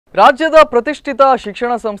ರಾಜ್ಯದ ಪ್ರತಿಷ್ಠಿತ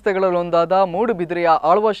ಶಿಕ್ಷಣ ಸಂಸ್ಥೆಗಳಲ್ಲೊಂದಾದ ಮೂಡುಬಿದಿರೆಯ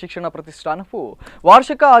ಆಳ್ವ ಶಿಕ್ಷಣ ಪ್ರತಿಷ್ಠಾನವು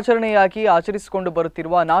ವಾರ್ಷಿಕ ಆಚರಣೆಯಾಗಿ ಆಚರಿಸಿಕೊಂಡು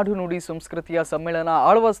ಬರುತ್ತಿರುವ ನಾಡು ನುಡಿ ಸಂಸ್ಕೃತಿಯ ಸಮ್ಮೇಳನ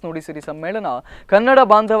ಆಳ್ವಾಸ್ ನುಡಿಸಿರಿ ಸಮ್ಮೇಳನ ಕನ್ನಡ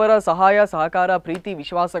ಬಾಂಧವರ ಸಹಾಯ ಸಹಕಾರ ಪ್ರೀತಿ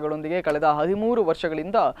ವಿಶ್ವಾಸಗಳೊಂದಿಗೆ ಕಳೆದ 13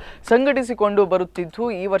 ವರ್ಷಗಳಿಂದ ಸಂಘಟಿಸಿಕೊಂಡು ಬರುತ್ತಿದ್ದು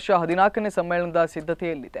ಈ ವರ್ಷ 14ನೇ ಸಮ್ಮೇಳನದ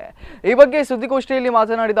ಸಿದ್ಧತೆಯಲ್ಲಿದೆ। ಈ ಬಗ್ಗೆ ಸುದ್ದಿಗೋಷ್ಠಿಯಲ್ಲಿ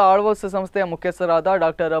ಮಾತನಾಡಿದ ಆಳ್ವಾಸ್ ಸಂಸ್ಥೆಯ ಮುಖ್ಯಸ್ಥರಾದ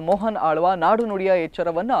ಡಾಕ್ಟರ್ ಮೋಹನ್ ಆಳ್ವ ನಾಡು ನುಡಿಯ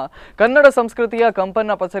ಎಚ್ಚರವನ್ನ ಕನ್ನಡ ಸಂಸ್ಕೃತಿಯ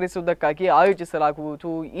ಕಂಪನ್ನ ಪಸರಿಸುವುದಕ್ಕಾಗಿ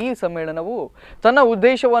ಆಯೋಜಿಸಲಾಗುವುದು। ಈ ಸಮ್ಮೇಳನವು ತನ್ನ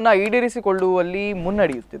ಉದ್ದೇಶವನ್ನು ಈಡೇರಿಸಿಕೊಳ್ಳುವಲ್ಲಿ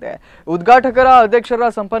ಮುನ್ನಡೆಯುತ್ತಿದೆ। ಉದ್ಘಾಟಕರ ಅಧ್ಯಕ್ಷರ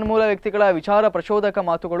ಸಂಪನ್ಮೂಲ ವ್ಯಕ್ತಿಗಳ ವಿಚಾರ ಪ್ರಚೋದಕ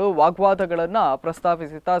ಮಾತುಗಳು ವಾಗ್ವಾದಗಳನ್ನು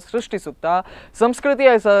ಪ್ರಸ್ತಾಪಿಸುತ್ತಾ ಸೃಷ್ಟಿಸುತ್ತಾ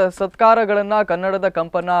ಸಂಸ್ಕೃತಿಯ ಸತ್ಕಾರಗಳನ್ನು ಕನ್ನಡದ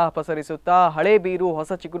ಕಂಪನ ಪಸರಿಸುತ್ತಾ ಹಳೆ ಬೀರು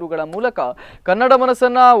ಹೊಸ ಚಿಗುರುಗಳ ಮೂಲಕ ಕನ್ನಡ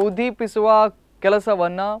ಮನಸ್ಸನ್ನು ಉದ್ದೀಪಿಸುವ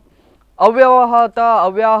ಕೆಲಸವನ್ನು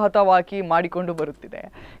ಅವ್ಯಾಹತವಾಗಿ ಮಾಡಿಕೊಂಡು ಬರುತ್ತಿದೆ।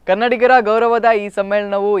 ಕನ್ನಡಿಗರ ಗೌರವದ ಈ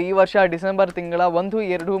ಸಮ್ಮೇಳನವು ಈ ವರ್ಷ ಡಿಸೆಂಬರ್ ತಿಂಗಳ 1,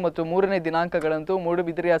 2 ಮತ್ತು 3ನೇ ದಿನಾಂಕಗಳಂದು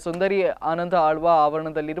ಮೂಡುಬಿದಿರೆಯ ಸುಂದರಿ ಆನಂದ ಆಳ್ವ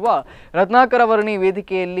ಆವರಣದಲ್ಲಿರುವ ರತ್ನಾಕರ ವರ್ಣಿ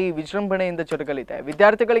ವೇದಿಕೆಯಲ್ಲಿ ವಿಜೃಂಭಣೆಯಿಂದ ಜರುಗಲಿದೆ।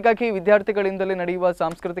 ವಿದ್ಯಾರ್ಥಿಗಳಿಗಾಗಿ ವಿದ್ಯಾರ್ಥಿಗಳಿಂದಲೇ ನಡೆಯುವ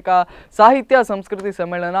ಸಾಂಸ್ಕೃತಿಕ ಸಾಹಿತ್ಯ ಸಂಸ್ಕೃತಿ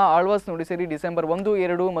ಸಮ್ಮೇಳನ ಆಳ್ವಾಸ್ ನುಡಿಸಿರಿ ಡಿಸೆಂಬರ್ 1,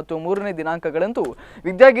 2 ಮತ್ತು 3ನೇ ದಿನಾಂಕಗಳಂದು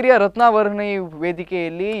ವಿದ್ಯಾಗಿರಿಯ ರತ್ನಾವರ್ಣಿ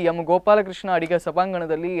ವೇದಿಕೆಯಲ್ಲಿ ಎಂ ಗೋಪಾಲಕೃಷ್ಣ ಅಡಿಗ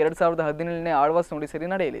ಸಭಾಂಗಣದಲ್ಲಿ 2017ನೇ ಆಳ್ವಾಸ್ ನುಡಿಸಿರಿ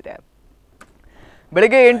ನಡೆಯಲಿದೆ।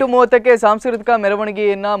 ಬೆಳಗ್ಗೆ 8:30ಕ್ಕೆ ಸಾಂಸ್ಕೃತಿಕ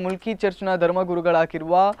ಮೆರವಣಿಗೆಯನ್ನ ಮುಲ್ಕಿ ಚರ್ಚ್ನ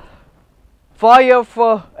ಧರ್ಮಗುರುಗಳಾಗಿರುವ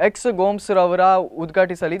FX ಗೋಮ್ಸ್ ರವರ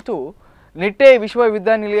ಉದ್ಘಾಟಿಸಲಿದ್ದು ನಿಟ್ಟೆ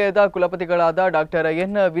ವಿಶ್ವವಿದ್ಯಾನಿಲಯದ ಕುಲಪತಿಗಳಾದ ಡಾಕ್ಟರ್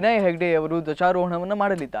ಎನ್ ವಿನಯ್ ಹೆಗ್ಡೆ ಅವರು ಧ್ವಜಾರೋಹಣವನ್ನು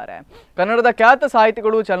ಮಾಡಲಿದ್ದಾರೆ। ಕನ್ನಡದ ಖ್ಯಾತ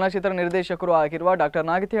ಸಾಹಿತಿಗಳು ಚಲನಚಿತ್ರ ನಿರ್ದೇಶಕರು ಆಗಿರುವ ಡಾಕ್ಟರ್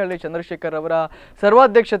ನಾಗತಿಹಳ್ಳಿ ಚಂದ್ರಶೇಖರ್ ಅವರ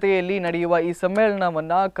ಸರ್ವಾಧ್ಯಕ್ಷತೆಯಲ್ಲಿ ನಡೆಯುವ ಈ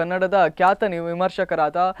ಸಮ್ಮೇಳನವನ್ನು ಕನ್ನಡದ ಖ್ಯಾತ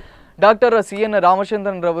ವಿಮರ್ಶಕರಾದ ಡಾಕ್ಟರ್ CN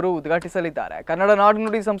ರಾಮಚಂದ್ರನ್ ರವರು ಉದ್ಘಾಟಿಸಲಿದ್ದಾರೆ। ಕನ್ನಡ ನಾಡು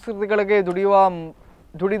ನುಡಿ ಸಂಸ್ಕೃತಿಗಳಿಗೆ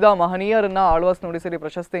ದುಡಿದ ಮಹನೀಯರನ್ನ ಆಳ್ವಾಸ್ ನುಡಿಸಿರಿ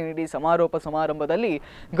ಪ್ರಶಸ್ತಿ ನೀಡಿ ಸಮಾರೋಪ ಸಮಾರಂಭದಲ್ಲಿ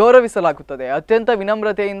ಗೌರವಿಸಲಾಗುತ್ತದೆ। ಅತ್ಯಂತ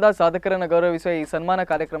ವಿನಮ್ರತೆಯಿಂದ ಸಾಧಕರನ್ನು ಗೌರವಿಸುವ ಈ ಸನ್ಮಾನ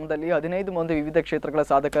ಕಾರ್ಯಕ್ರಮದಲ್ಲಿ 15 ಮಂದಿ ವಿವಿಧ ಕ್ಷೇತ್ರಗಳ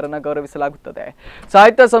ಸಾಧಕರನ್ನು ಗೌರವಿಸಲಾಗುತ್ತದೆ।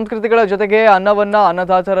 ಸಾಹಿತ್ಯ ಸಂಸ್ಕೃತಿಗಳ ಜೊತೆಗೆ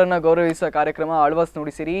ಅನ್ನದಾತರನ್ನು ಗೌರವಿಸುವ ಕಾರ್ಯಕ್ರಮ ಆಳ್ವಾಸ್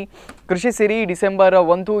ನುಡಿಸಿರಿ ಕೃಷಿ ಸಿರಿ ಡಿಸೆಂಬರ್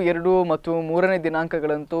 1, 2 ಮತ್ತು 3ನೇ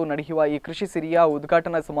ದಿನಾಂಕಗಳಂದು ನಡೆಯುವ ಈ ಕೃಷಿ ಸಿರಿಯ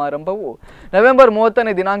ಉದ್ಘಾಟನಾ ಸಮಾರಂಭವು ನವೆಂಬರ್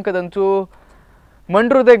 30ನೇ ದಿನಾಂಕದಂದು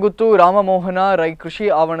ಮಂಡ್ರುದೆಗುತ್ತು ರಾಮಮೋಹನ ರೈ ಕೃಷಿ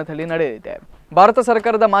ಆವರಣದಲ್ಲಿ ನಡೆಯಲಿದೆ। ಭಾರತ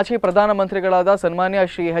ಸರ್ಕಾರದ ಮಾಜಿ ಪ್ರಧಾನಮಂತ್ರಿಗಳಾದ ಸನ್ಮಾನ್ಯ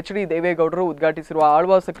ಶ್ರೀ HD ದೇವೇಗೌಡರು ಉದ್ಘಾಟಿಸಿರುವ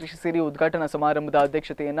ಆಳ್ವಾಸ್ ಕೃಷಿ ಸಿರಿ ಉದ್ಘಾಟನಾ ಸಮಾರಂಭದ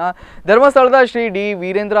ಅಧ್ಯಕ್ಷತೆಯನ್ನು ಧರ್ಮಸ್ಥಳದ ಶ್ರೀ ಡಿ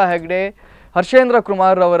ವೀರೇಂದ್ರ ಹೆಗ್ಡೆ ಹರ್ಷೇಂದ್ರ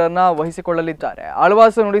ಕುಮಾರ್ ಅವರನ್ನು ವಹಿಸಿಕೊಳ್ಳಲಿದ್ದಾರೆ।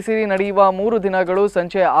 ಆಳ್ವಾಸ್ ನುಡಿಸಿರಿ ನಡೆಯುವ 3 ದಿನಗಳು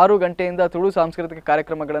ಸಂಜೆ 6 ಗಂಟೆಯಿಂದ ತುಳು ಸಾಂಸ್ಕೃತಿಕ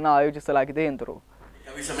ಕಾರ್ಯಕ್ರಮಗಳನ್ನು ಆಯೋಜಿಸಲಾಗಿದೆ ಎಂದರು।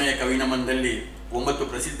 ಕವಿ ಸಮಯ ಕವಿನಮನದಲ್ಲಿ 9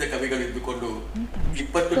 ಪ್ರಸಿದ್ಧ ಕವಿಗಳು ಇದ್ದುಕೊಂಡು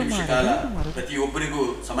 20 ನಿಮಿಷ ಕಾಲ ಪ್ರತಿಯೊಬ್ಬರಿಗೂ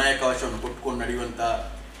ಸಮಯಾವಕಾಶವನ್ನು ಕೊಟ್ಟುಕೊಂಡು ನಡೆಯುವಂತ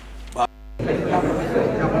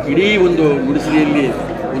ಇಡೀ ಒಂದು ನುಡಿಸಿರಿಯಲ್ಲಿ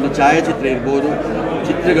ಒಂದು ಛಾಯಾಚಿತ್ರ ಇರ್ಬೋದು,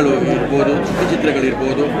 ಚಿತ್ರಗಳು ಇರ್ಬೋದು,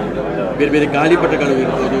 ಚಿತ್ರಗಳಿರ್ಬೋದು, ಬೇರೆ ಬೇರೆ ಗಾಳಿಪಟಗಳು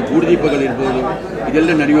ಇರ್ಬೋದು, ಗೂಡುದೀಪಗಳಿರ್ಬೋದು,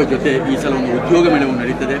 ಇದೆಲ್ಲ ನಡೆಯುವ ಜೊತೆ ಈ ಸಲ ಒಂದು ಉದ್ಯೋಗ ಮೇಳವು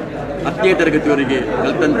ನಡೀತದೆ। 10ನೇ ತರಗತಿಯವರಿಗೆ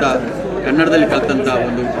ಕನ್ನಡದಲ್ಲಿ ಕಲಿತಂಥ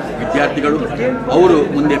ಒಂದು ವಿದ್ಯಾರ್ಥಿಗಳು ಅವರು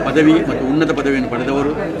ಮುಂದೆ ಪದವಿ ಮತ್ತು ಉನ್ನತ ಪದವಿಯನ್ನು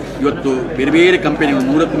ಪಡೆದವರು ಇವತ್ತು ಬೇರೆ ಬೇರೆ ಕಂಪನಿಗಳು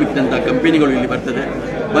 100ಕ್ಕೂ ಮಿಕ್ಕಿದಂಥ ಕಂಪನಿಗಳು ಇಲ್ಲಿ ಬರ್ತದೆ,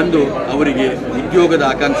 ಬಂದು ಅವರಿಗೆ ಉದ್ಯೋಗದ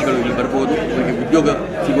ಆಕಾಂಕ್ಷೆಗಳು ಇಲ್ಲಿ ಬರ್ಬೋದು, ಅವರಿಗೆ ಉದ್ಯೋಗ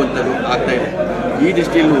ಸಿಗುವಂಥದ್ದು ಆಗ್ತಾ ಇದೆ। ಈ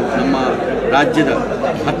ದೃಷ್ಟಿಯಲ್ಲೂ ನಮ್ಮ ರಾಜ್ಯದ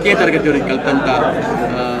 10ನೇ ತರಗತಿಯವರಿಗೆ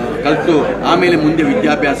ಕಲಿತು ಆಮೇಲೆ ಮುಂದೆ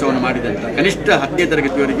ವಿದ್ಯಾಭ್ಯಾಸವನ್ನು ಮಾಡಿದಂಥ ಕನಿಷ್ಠ 10ನೇ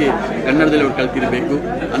ತರಗತಿಯವರಿಗೆ ಕನ್ನಡದಲ್ಲಿ ಅವರು ಕಲಿತಿರಬೇಕು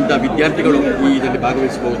ಅಂತ ವಿದ್ಯಾರ್ಥಿಗಳು ಈ ಇದರಲ್ಲಿ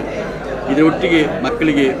ಭಾಗವಹಿಸಬಹುದು। ಇದರೊಟ್ಟಿಗೆ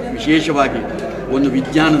ಮಕ್ಕಳಿಗೆ ವಿಶೇಷವಾಗಿ ಒಂದು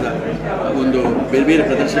ವಿಜ್ಞಾನದ ಒಂದು ಬೇರೆ ಬೇರೆ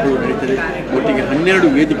ಪ್ರದರ್ಶನಗಳು ನಡೀತದೆ। ಒಟ್ಟಿಗೆ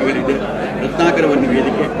 12 ವೇದಿಕೆಗಳಿದೆ। ರತ್ನಾಕರ ವರ್ಣಿ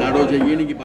ವೇದಿಕೆ, ನಾಡೋಜ ಏಣಿಗೆ